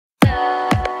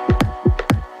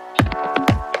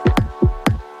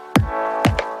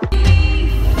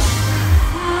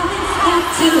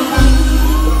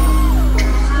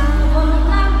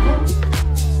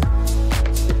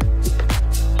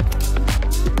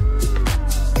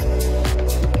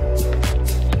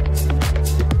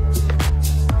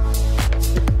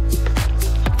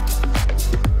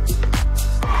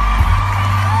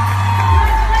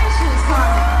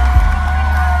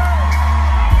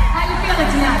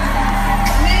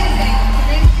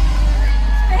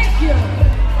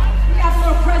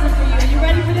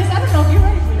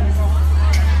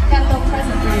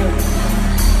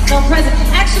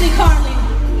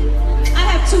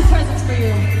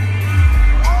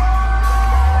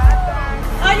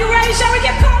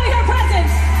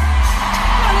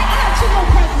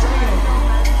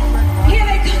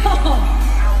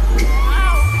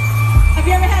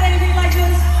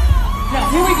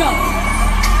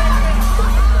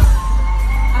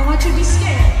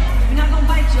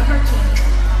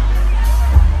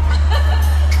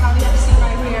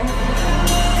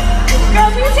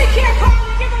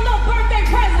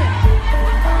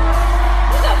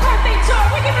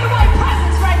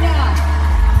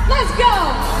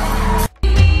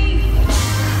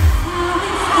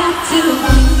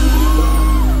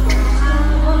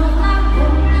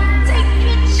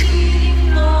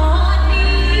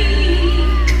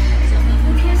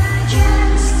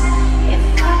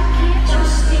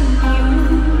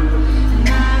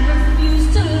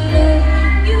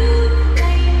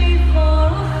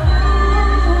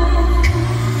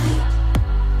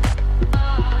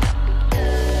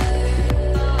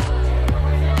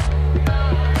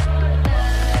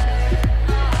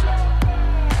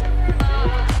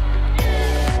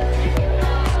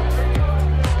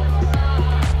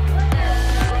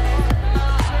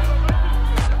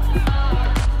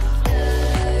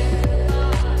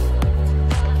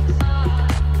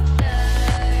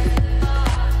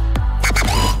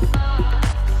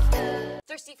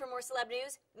more celeb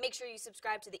news? Make sure you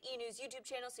subscribe to the E! News YouTube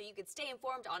channel so you can stay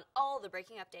informed on all the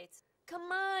breaking updates.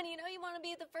 Come on, you know you want to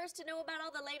be the first to know about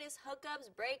all the latest hookups,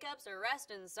 breakups,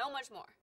 arrests, and so much more.